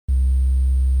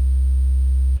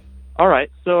All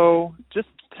right, so just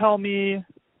tell me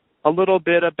a little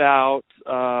bit about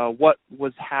what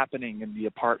was happening in the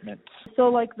apartment. So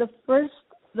like the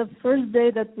first day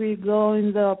that we go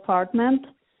in the apartment,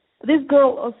 this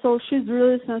girl, so she's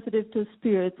really sensitive to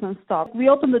spirits and stuff. We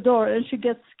open the door and she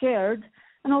gets scared,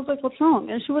 and I was like, "What's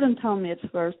wrong?" And she wouldn't tell me at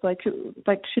first, like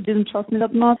she didn't trust me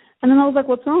that much. And then I was like,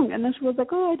 "What's wrong?" And then she was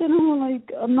like, "Oh, I don't know,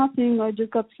 like nothing. I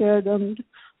just got scared and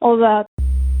all that."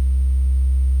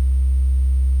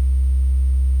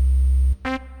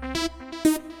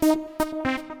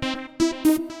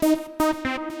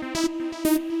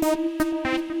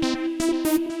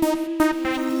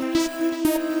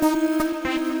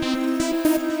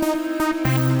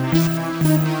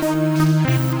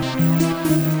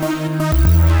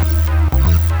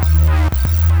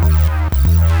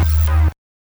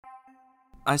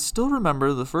 I still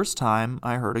remember the first time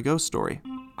I heard a ghost story.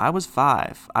 I was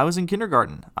 5. I was in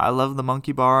kindergarten. I loved the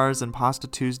monkey bars and pasta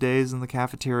Tuesdays in the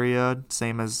cafeteria,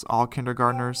 same as all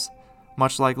kindergartners.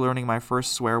 Much like learning my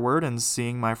first swear word and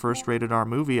seeing my first rated R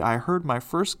movie, I heard my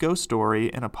first ghost story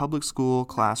in a public school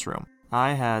classroom.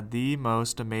 I had the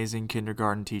most amazing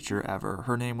kindergarten teacher ever.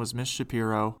 Her name was Miss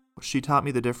Shapiro. She taught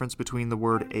me the difference between the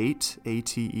word 8,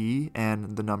 A-T-E,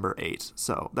 and the number 8.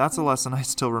 So that's a lesson I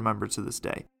still remember to this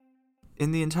day.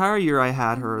 In the entire year I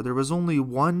had her, there was only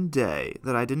one day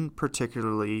that I didn't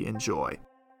particularly enjoy.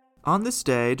 On this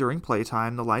day, during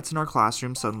playtime, the lights in our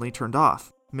classroom suddenly turned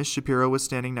off. Miss Shapiro was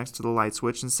standing next to the light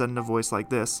switch and said in a voice like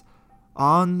this,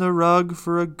 "On the rug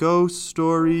for a ghost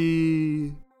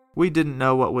story." We didn't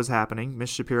know what was happening. Miss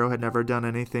Shapiro had never done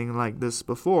anything like this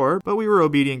before, but we were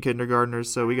obedient kindergartners,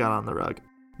 so we got on the rug.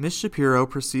 Miss Shapiro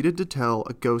proceeded to tell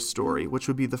a ghost story, which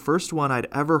would be the first one I'd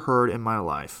ever heard in my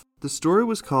life. The story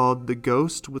was called The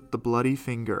Ghost with the Bloody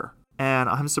Finger, and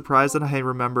I'm surprised that I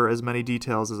remember as many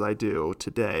details as I do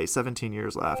today, 17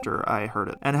 years after I heard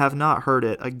it, and have not heard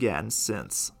it again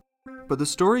since. But the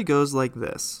story goes like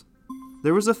this.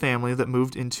 There was a family that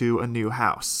moved into a new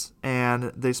house,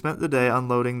 and they spent the day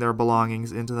unloading their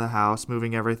belongings into the house,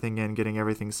 moving everything in, getting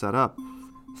everything set up.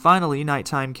 Finally,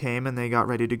 nighttime came and they got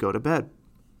ready to go to bed.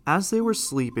 As they were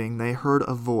sleeping, they heard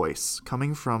a voice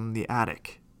coming from the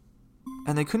attic.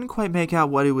 And they couldn't quite make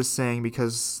out what it was saying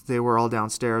because they were all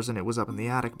downstairs and it was up in the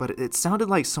attic, but it sounded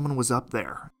like someone was up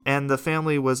there. And the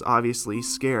family was obviously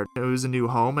scared. It was a new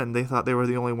home and they thought they were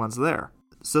the only ones there.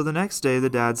 So the next day, the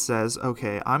dad says,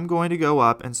 "Okay, I'm going to go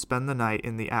up and spend the night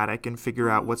in the attic and figure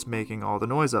out what's making all the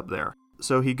noise up there."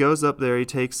 So he goes up there, he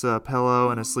takes a pillow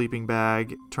and a sleeping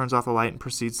bag, turns off the light and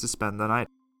proceeds to spend the night.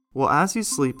 Well, as he's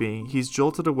sleeping, he's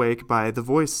jolted awake by the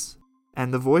voice.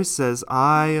 And the voice says,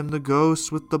 "I am the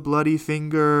ghost with the bloody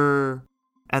finger."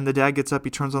 And the dad gets up,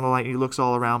 he turns on the light, and he looks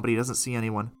all around, but he doesn't see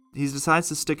anyone. He decides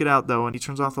to stick it out, though, and he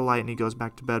turns off the light and he goes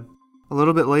back to bed. A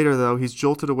little bit later, though, he's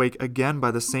jolted awake again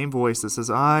by the same voice that says,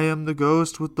 "I am the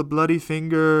ghost with the bloody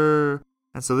finger."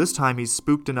 And so this time he's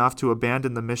spooked enough to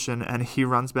abandon the mission, and he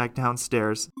runs back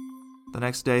downstairs. The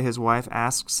next day, his wife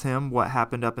asks him what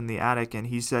happened up in the attic, and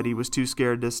he said he was too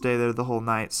scared to stay there the whole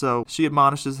night. So she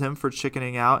admonishes him for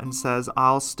chickening out and says,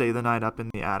 "I'll stay the night up in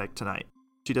the attic tonight."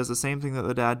 She does the same thing that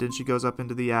the dad did. She goes up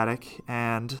into the attic,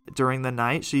 and during the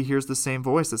night, she hears the same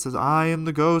voice that says, "I am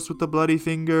the ghost with the bloody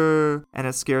finger." And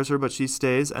it scares her, but she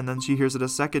stays, and then she hears it a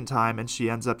second time, and she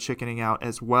ends up chickening out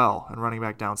as well and running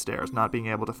back downstairs, not being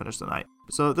able to finish the night.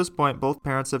 So at this point, both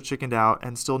parents have chickened out,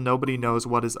 and still nobody knows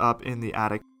what is up in the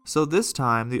attic. So this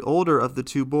time, the older of the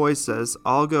two boys says,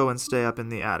 "I'll go and stay up in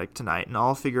the attic tonight, and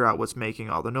I'll figure out what's making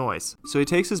all the noise." So he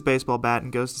takes his baseball bat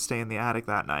and goes to stay in the attic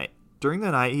that night. During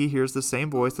the night, he hears the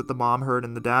same voice that the mom heard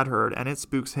and the dad heard, and it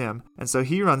spooks him, and so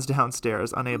he runs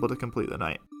downstairs, unable to complete the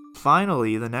night.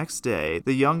 Finally, the next day,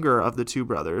 the younger of the two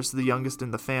brothers, the youngest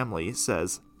in the family,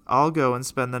 says, "I'll go and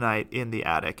spend the night in the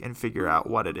attic and figure out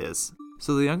what it is."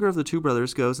 So the younger of the two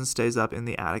brothers goes and stays up in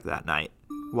the attic that night.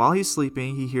 While he's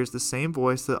sleeping, he hears the same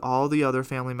voice that all the other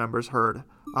family members heard.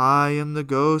 "I am the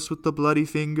ghost with the bloody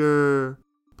finger."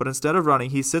 But instead of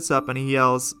running, he sits up and he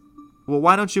yells, "Well,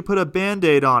 why don't you put a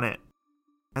Band-Aid on it?"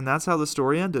 And that's how the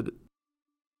story ended.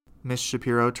 Miss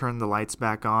Shapiro turned the lights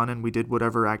back on, and we did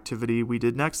whatever activity we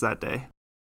did next that day.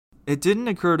 It didn't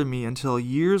occur to me until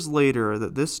years later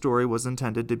that this story was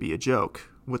intended to be a joke,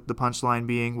 with the punchline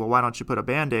being, "Well, why don't you put a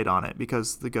Band-Aid on it?"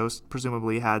 because the ghost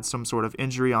presumably had some sort of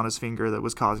injury on his finger that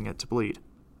was causing it to bleed.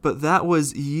 But that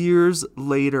was years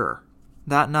later.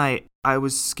 That night, I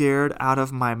was scared out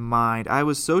of my mind. I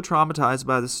was so traumatized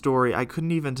by the story, I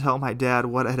couldn't even tell my dad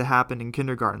what had happened in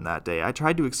kindergarten that day. I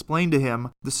tried to explain to him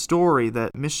the story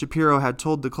that Miss Shapiro had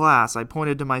told the class. I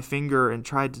pointed to my finger and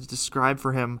tried to describe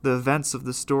for him the events of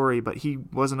the story, but he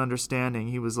wasn't understanding.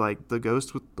 He was like, "The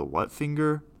ghost with the what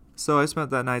finger?" So I spent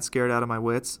that night scared out of my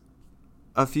wits.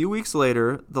 A few weeks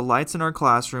later, the lights in our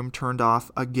classroom turned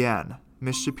off again.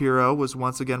 Miss Shapiro was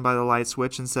once again by the light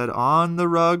switch and said, "On the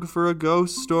rug for a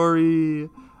ghost story."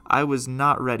 I was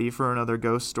not ready for another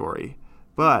ghost story,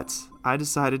 but I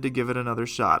decided to give it another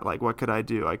shot. Like, what could I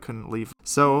do? I couldn't leave.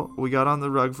 So we got on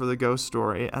the rug for the ghost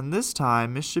story, and this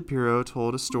time Miss Shapiro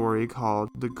told a story called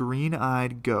The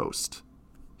Green-Eyed Ghost.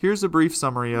 Here's a brief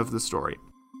summary of the story.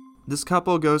 This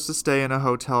couple goes to stay in a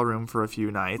hotel room for a few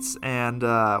nights, and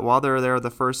while they're there the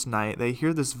first night, they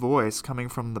hear this voice coming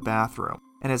from the bathroom.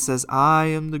 And it says, "I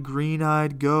am the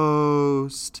green-eyed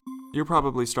ghost." You're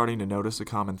probably starting to notice a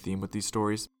common theme with these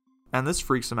stories. And this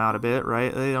freaks them out a bit,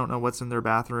 right? They don't know what's in their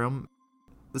bathroom.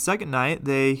 The second night,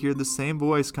 they hear the same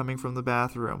voice coming from the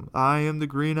bathroom. "I am the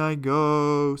green-eyed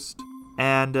ghost."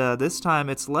 And this time,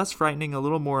 it's less frightening, a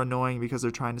little more annoying because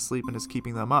they're trying to sleep and it's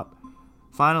keeping them up.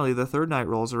 Finally, the third night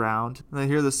rolls around, and they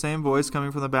hear the same voice coming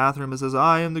from the bathroom that says,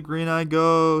 "I am the green-eyed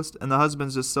ghost." And the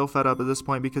husband's just so fed up at this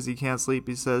point because he can't sleep.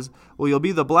 He says, "Well, you'll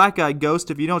be the black-eyed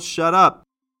ghost if you don't shut up."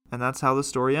 And that's how the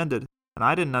story ended. And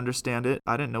I didn't understand it.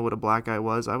 I didn't know what a black eye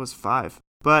was. I was 5.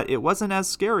 But it wasn't as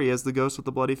scary as the ghost with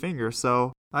the bloody finger,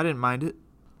 so I didn't mind it.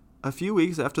 A few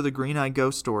weeks after the green-eyed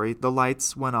ghost story, the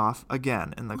lights went off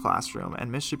again in the classroom, and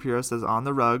Miss Shapiro says, "On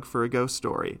the rug for a ghost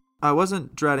story." I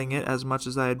wasn't dreading it as much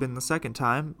as I had been the second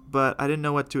time, but I didn't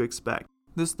know what to expect.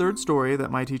 This third story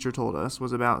that my teacher told us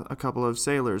was about a couple of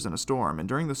sailors in a storm, and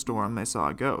during the storm they saw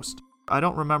a ghost. I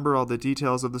don't remember all the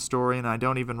details of the story, and I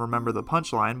don't even remember the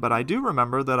punchline, but I do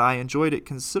remember that I enjoyed it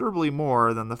considerably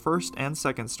more than the first and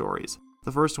second stories.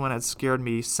 The first one had scared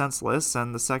me senseless,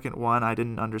 and the second one I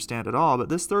didn't understand at all, but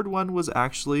this third one was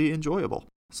actually enjoyable.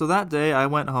 So that day I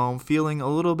went home feeling a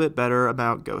little bit better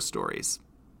about ghost stories.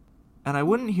 And I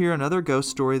wouldn't hear another ghost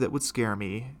story that would scare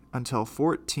me until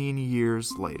 14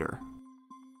 years later.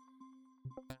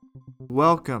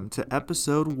 Welcome to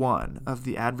episode 1 of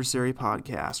the Adversary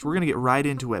Podcast. We're going to get right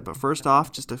into it, but first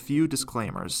off, just a few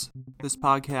disclaimers. This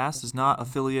podcast is not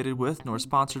affiliated with nor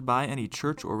sponsored by any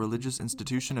church or religious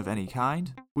institution of any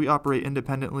kind. We operate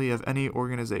independently of any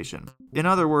organization. In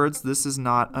other words, this is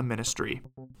not a ministry.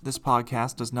 This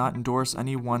podcast does not endorse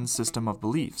any one system of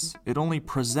beliefs. It only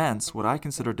presents what I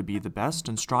consider to be the best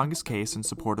and strongest case in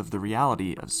support of the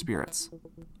reality of spirits.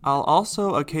 I'll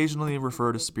also occasionally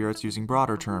refer to spirits using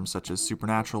broader terms such as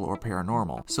supernatural or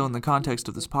paranormal. So in the context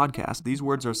of this podcast, these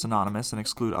words are synonymous and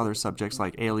exclude other subjects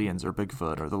like aliens or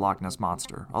Bigfoot or the Loch Ness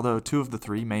Monster, although 2 of the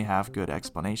 3 may have good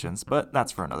explanations, but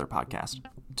that's for another podcast.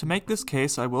 To make this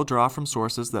case, I will draw from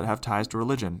sources that have ties to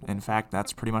religion. In fact,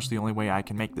 that's pretty much the only way I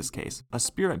can make this case. A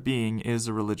spirit being is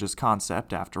a religious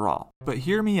concept, after all. But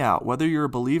hear me out. Whether you're a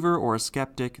believer or a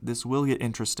skeptic, this will get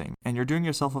interesting, and you're doing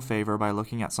yourself a favor by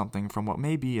looking at something from what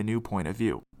may be a new point of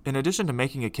view. In addition to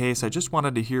making a case, I just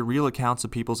wanted to hear real accounts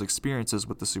of people's experiences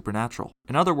with the supernatural.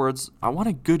 In other words, I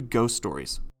wanted good ghost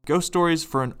stories. Ghost stories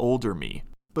for an older me.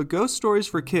 But ghost stories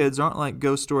for kids aren't like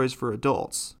ghost stories for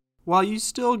adults. While you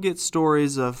still get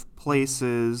stories of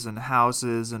places and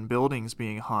houses and buildings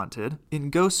being haunted,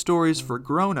 in ghost stories for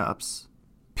grown-ups,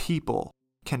 people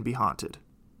can be haunted,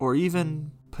 or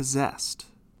even possessed.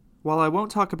 While I won't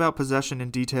talk about possession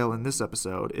in detail in this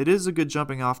episode, it is a good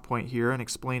jumping off point here in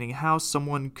explaining how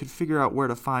someone could figure out where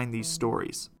to find these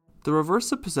stories. The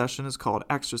reverse of possession is called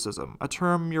exorcism, a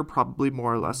term you're probably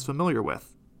more or less familiar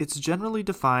with. It's generally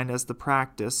defined as the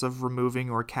practice of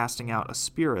removing or casting out a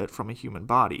spirit from a human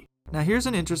body. Now here's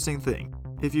an interesting thing.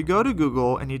 If you go to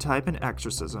Google and you type in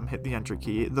exorcism, hit the enter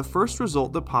key, the first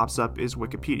result that pops up is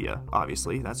Wikipedia.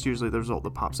 Obviously, that's usually the result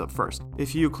that pops up first.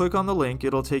 If you click on the link,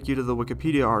 it'll take you to the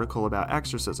Wikipedia article about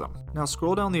exorcism. Now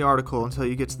scroll down the article until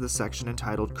you get to the section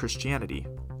entitled Christianity.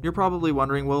 You're probably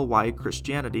wondering, well, why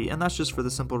Christianity? And that's just for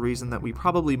the simple reason that we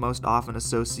probably most often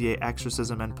associate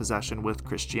exorcism and possession with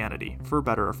Christianity, for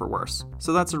better or for worse.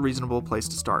 So that's a reasonable place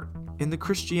to start. In the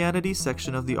Christianity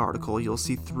section of the article, you'll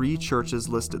see 3 churches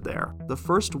listed there. The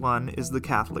first one is the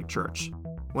Catholic Church.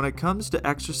 When it comes to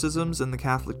exorcisms in the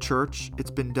Catholic Church, it's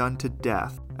been done to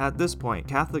death. At this point,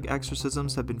 Catholic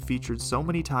exorcisms have been featured so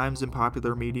many times in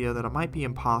popular media that it might be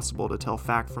impossible to tell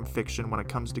fact from fiction when it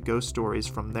comes to ghost stories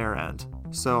from their end.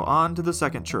 So on to the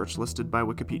second church listed by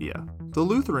Wikipedia. The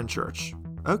Lutheran Church.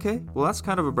 Okay, well that's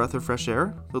kind of a breath of fresh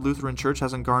air. The Lutheran Church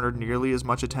hasn't garnered nearly as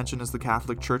much attention as the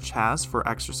Catholic Church has for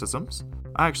exorcisms.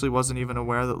 I actually wasn't even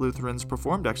aware that Lutherans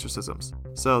performed exorcisms.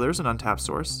 So there's an untapped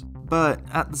source. But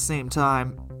at the same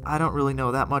time, I don't really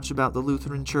know that much about the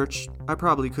Lutheran Church. I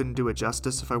probably couldn't do it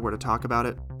justice if I were to talk about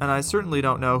it. And I certainly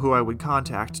don't know who I would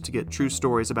contact to get true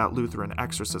stories about Lutheran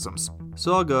exorcisms.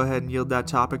 So I'll go ahead and yield that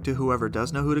topic to whoever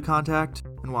does know who to contact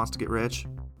and wants to get rich.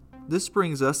 This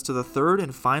brings us to the third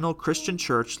and final Christian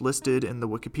church listed in the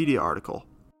Wikipedia article.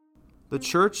 The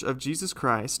Church of Jesus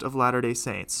Christ of Latter-day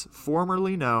Saints,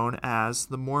 formerly known as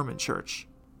the Mormon Church.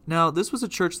 Now, this was a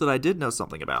church that I did know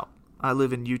something about. I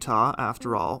live in Utah,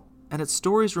 after all, and its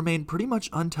stories remain pretty much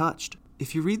untouched.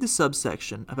 If you read the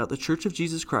subsection about the Church of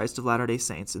Jesus Christ of Latter-day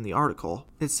Saints in the article,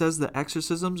 it says that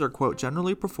exorcisms are, quote,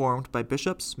 generally performed by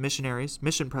bishops, missionaries,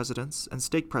 mission presidents, and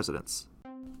stake presidents.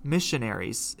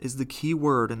 Missionaries is the key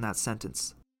word in that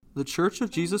sentence. The Church of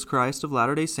Jesus Christ of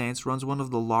Latter-day Saints runs one of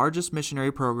the largest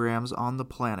missionary programs on the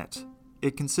planet.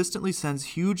 It consistently sends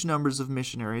huge numbers of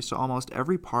missionaries to almost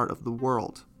every part of the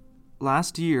world.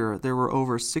 Last year, there were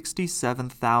over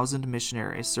 67,000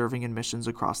 missionaries serving in missions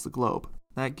across the globe.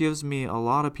 That gives me a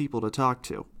lot of people to talk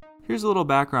to. Here's a little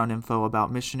background info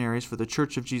about missionaries for the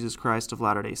Church of Jesus Christ of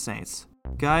Latter-day Saints.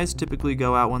 Guys typically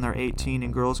go out when they're 18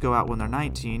 and girls go out when they're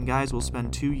 19. Guys will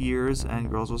spend 2 years and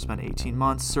girls will spend 18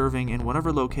 months serving in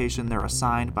whatever location they're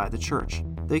assigned by the church.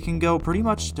 They can go pretty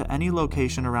much to any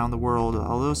location around the world,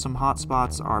 although some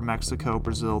hotspots are Mexico,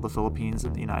 Brazil, the Philippines,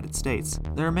 and the United States.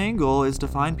 Their main goal is to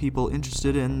find people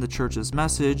interested in the church's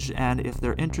message, and if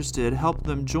they're interested, help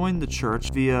them join the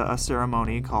church via a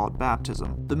ceremony called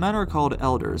baptism. The men are called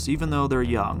elders, even though they're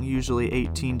young, usually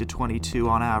 18 to 22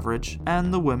 on average,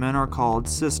 and the women are called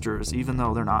sisters, even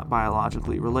though they're not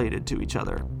biologically related to each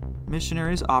other.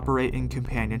 Missionaries operate in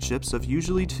companionships of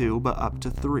usually 2 but up to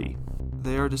 3.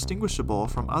 They are distinguishable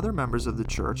from other members of the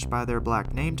church by their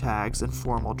black name tags and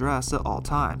formal dress at all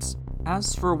times.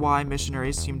 As for why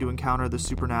missionaries seem to encounter the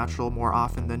supernatural more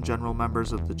often than general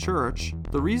members of the church,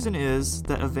 the reason is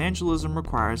that evangelism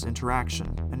requires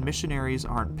interaction, and missionaries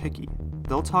aren't picky.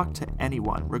 They'll talk to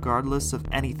anyone, regardless of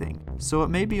anything, so it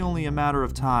may be only a matter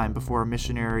of time before a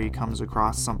missionary comes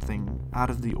across something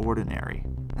out of the ordinary,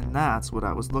 and that's what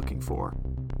I was looking for.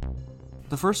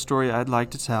 The first story I'd like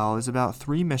to tell is about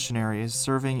 3 missionaries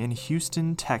serving in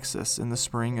Houston, Texas in the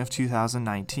spring of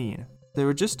 2019. They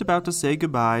were just about to say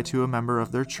goodbye to a member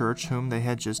of their church whom they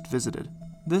had just visited.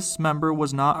 This member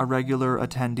was not a regular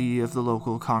attendee of the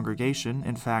local congregation.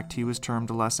 In fact, he was termed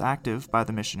less active by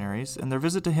the missionaries, and their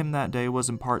visit to him that day was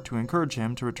in part to encourage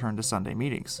him to return to Sunday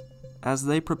meetings. As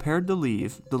they prepared to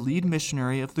leave, the lead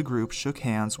missionary of the group shook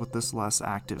hands with this less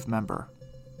active member.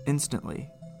 Instantly,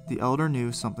 the elder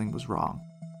knew something was wrong.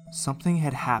 Something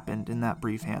had happened in that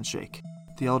brief handshake.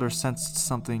 The elder sensed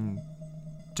something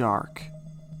dark.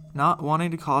 Not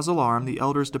wanting to cause alarm, the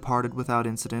elders departed without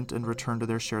incident and returned to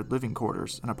their shared living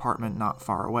quarters, an apartment not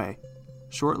far away.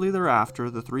 Shortly thereafter,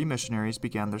 the 3 missionaries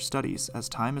began their studies, as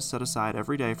time is set aside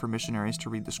every day for missionaries to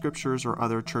read the scriptures or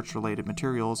other church-related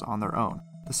materials on their own.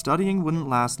 The studying wouldn't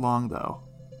last long, though.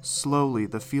 Slowly,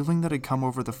 the feeling that had come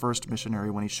over the first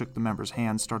missionary when he shook the member's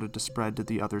hand started to spread to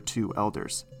the other 2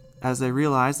 elders. As they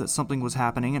realized that something was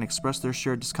happening and expressed their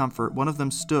shared discomfort, one of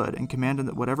them stood and commanded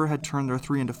that whatever had turned their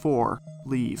 3 into 4,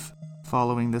 leave.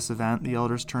 Following this event, the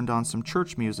elders turned on some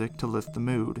church music to lift the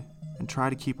mood, and try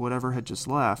to keep whatever had just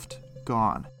left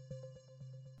gone.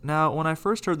 Now, when I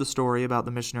first heard the story about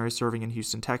the missionary serving in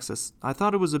Houston, Texas, I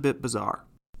thought it was a bit bizarre.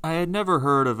 I had never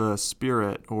heard of a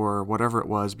spirit or whatever it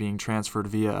was being transferred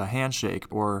via a handshake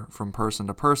or from person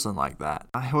to person like that.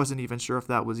 I wasn't even sure if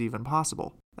that was even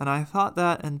possible. And I thought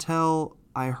that until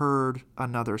I heard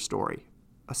another story,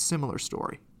 a similar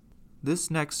story.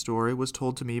 This next story was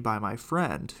told to me by my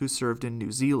friend who served in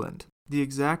New Zealand. The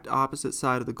exact opposite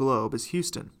side of the globe is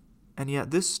Houston, and yet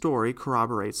this story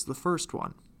corroborates the first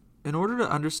one. In order to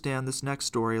understand this next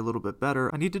story a little bit better,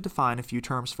 I need to define a few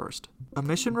terms first. A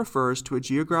mission refers to a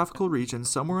geographical region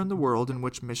somewhere in the world in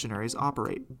which missionaries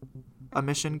operate. A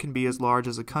mission can be as large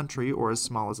as a country or as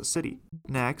small as a city.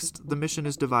 Next, the mission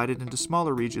is divided into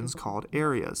smaller regions called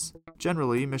areas.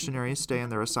 Generally, missionaries stay in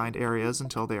their assigned areas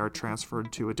until they are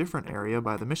transferred to a different area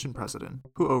by the mission president,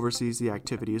 who oversees the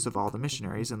activities of all the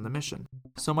missionaries in the mission.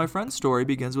 So my friend's story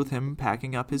begins with him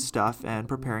packing up his stuff and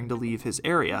preparing to leave his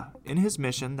area. In his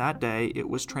mission that day, it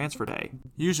was transfer day.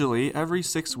 Usually, every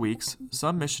 6 weeks,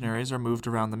 some missionaries are moved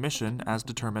around the mission as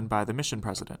determined by the mission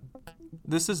president.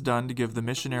 This is done to give the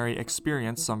missionary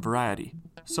experience some variety.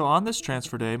 So on this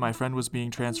transfer day, my friend was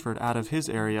being transferred out of his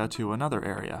area to another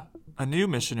area. A new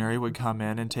missionary would come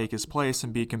in and take his place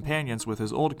and be companions with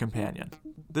his old companion.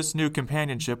 This new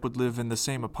companionship would live in the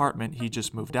same apartment he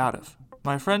just moved out of.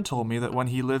 My friend told me that when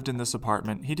he lived in this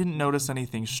apartment, he didn't notice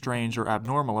anything strange or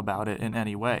abnormal about it in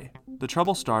any way. The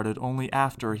trouble started only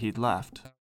after he'd left.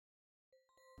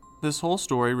 This whole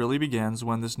story really begins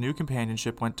when this new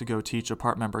companionship went to go teach a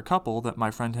part member couple that my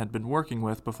friend had been working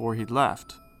with before he'd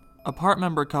left. A part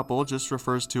member couple just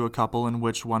refers to a couple in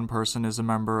which one person is a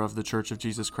member of the Church of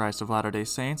Jesus Christ of Latter-day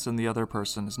Saints and the other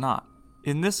person is not.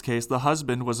 In this case, the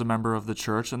husband was a member of the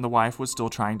church and the wife was still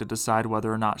trying to decide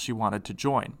whether or not she wanted to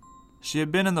join. She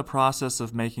had been in the process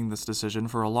of making this decision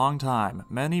for a long time.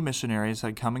 Many missionaries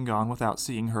had come and gone without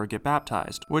seeing her get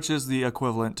baptized, which is the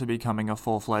equivalent to becoming a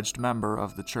full-fledged member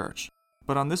of the church.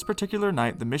 But on this particular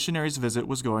night, the missionary's visit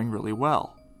was going really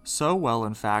well. So well,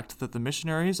 in fact, that the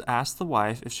missionaries asked the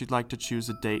wife if she'd like to choose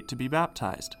a date to be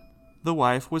baptized. The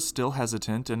wife was still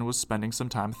hesitant and was spending some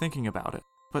time thinking about it.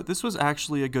 But this was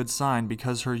actually a good sign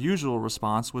because her usual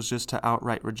response was just to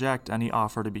outright reject any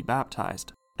offer to be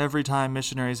baptized. Every time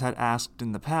missionaries had asked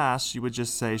in the past, she would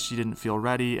just say she didn't feel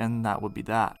ready and that would be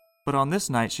that. But on this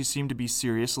night, she seemed to be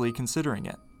seriously considering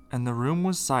it, and the room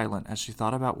was silent as she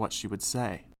thought about what she would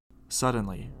say.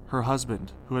 Suddenly, her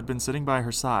husband, who had been sitting by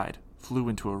her side, flew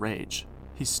into a rage.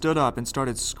 He stood up and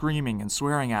started screaming and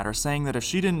swearing at her, saying that if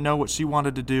she didn't know what she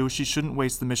wanted to do, she shouldn't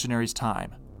waste the missionary's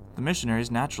time. The missionaries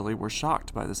naturally were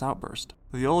shocked by this outburst.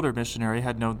 The older missionary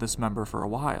had known this member for a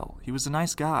while. He was a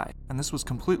nice guy, and this was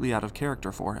completely out of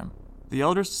character for him. The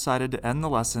elders decided to end the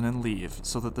lesson and leave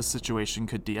so that the situation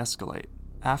could de-escalate.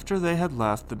 After they had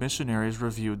left, the missionaries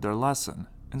reviewed their lesson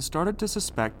and started to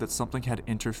suspect that something had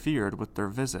interfered with their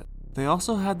visit. They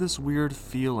also had this weird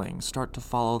feeling start to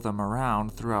follow them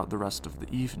around throughout the rest of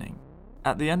the evening.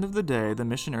 At the end of the day, the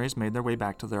missionaries made their way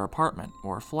back to their apartment,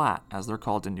 or flat, as they're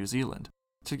called in New Zealand.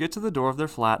 To get to the door of their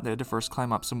flat, they had to first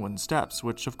climb up some wooden steps,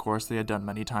 which of course they had done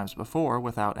many times before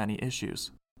without any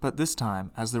issues. But this time,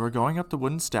 as they were going up the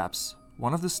wooden steps,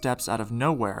 one of the steps out of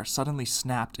nowhere suddenly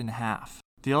snapped in half.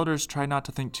 The elders tried not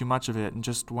to think too much of it and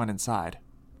just went inside.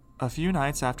 A few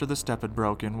nights after the step had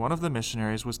broken, one of the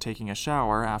missionaries was taking a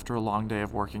shower after a long day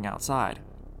of working outside.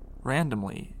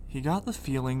 Randomly, he got the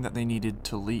feeling that they needed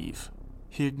to leave.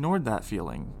 He ignored that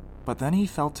feeling, but then he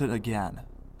felt it again.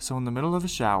 So in the middle of a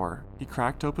shower, he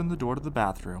cracked open the door to the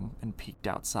bathroom and peeked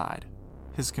outside.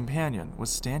 His companion was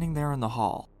standing there in the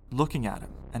hall, looking at him,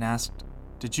 and asked,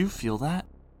 "Did you feel that?"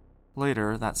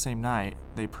 Later, that same night,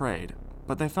 they prayed,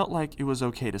 but they felt like it was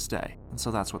okay to stay, and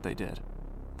so that's what they did.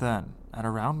 Then, at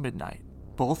around midnight,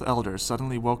 both elders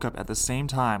suddenly woke up at the same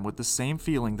time with the same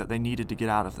feeling that they needed to get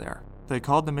out of there. They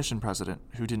called the mission president,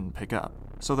 who didn't pick up.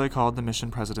 So they called the mission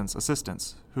president's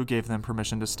assistants, who gave them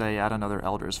permission to stay at another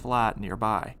elder's flat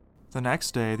nearby. The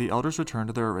next day, the elders returned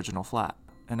to their original flat,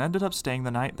 and ended up staying the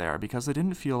night there because they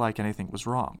didn't feel like anything was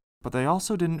wrong. But they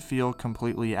also didn't feel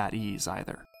completely at ease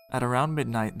either. At around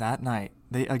midnight that night,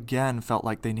 they again felt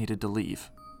like they needed to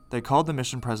leave. They called the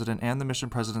mission president and the mission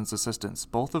president's assistants,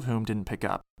 both of whom didn't pick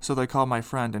up. So they called my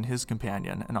friend and his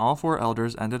companion, and all four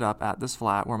elders ended up at this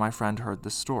flat where my friend heard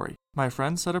this story. My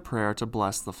friend said a prayer to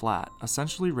bless the flat,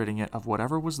 essentially ridding it of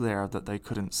whatever was there that they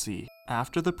couldn't see.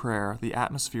 After the prayer, the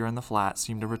atmosphere in the flat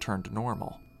seemed to return to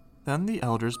normal. Then the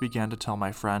elders began to tell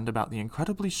my friend about the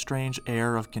incredibly strange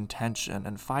air of contention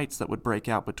and fights that would break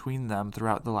out between them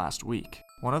throughout the last week.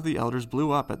 One of the elders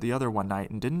blew up at the other one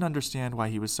night and didn't understand why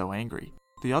he was so angry.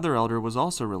 The other elder was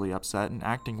also really upset and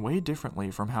acting way differently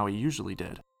from how he usually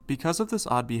did. Because of this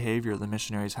odd behavior the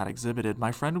missionaries had exhibited,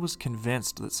 my friend was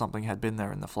convinced that something had been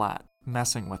there in the flat,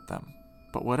 messing with them.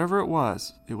 But whatever it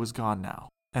was gone now,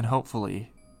 and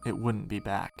hopefully, it wouldn't be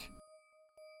back.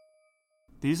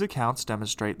 These accounts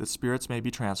demonstrate that spirits may be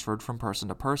transferred from person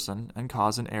to person and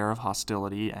cause an air of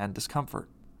hostility and discomfort.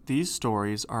 These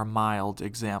stories are mild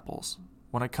examples.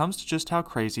 When it comes to just how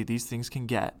crazy these things can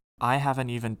get, I haven't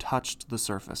even touched the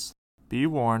surface. Be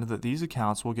warned that these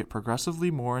accounts will get progressively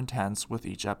more intense with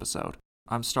each episode.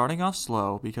 I'm starting off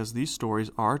slow because these stories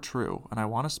are true and I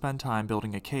want to spend time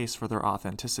building a case for their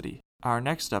authenticity. Our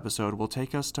next episode will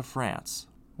take us to France,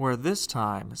 where this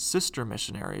time, sister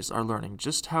missionaries are learning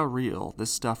just how real this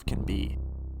stuff can be.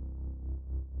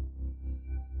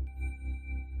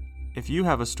 If you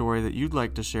have a story that you'd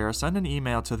like to share, send an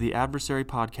email to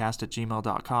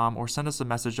theadversarypodcast@gmail.com or send us a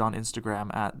message on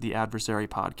Instagram at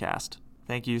theadversarypodcast.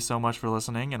 Thank you so much for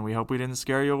listening, and we hope we didn't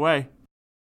scare you away.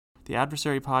 The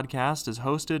Adversary Podcast is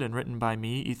hosted and written by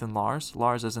me, Ethan Lars.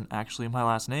 Lars isn't actually my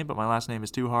last name, but my last name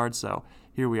is too hard, so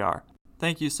here we are.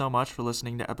 Thank you so much for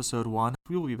listening to episode 1.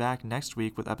 We will be back next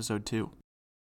week with episode 2.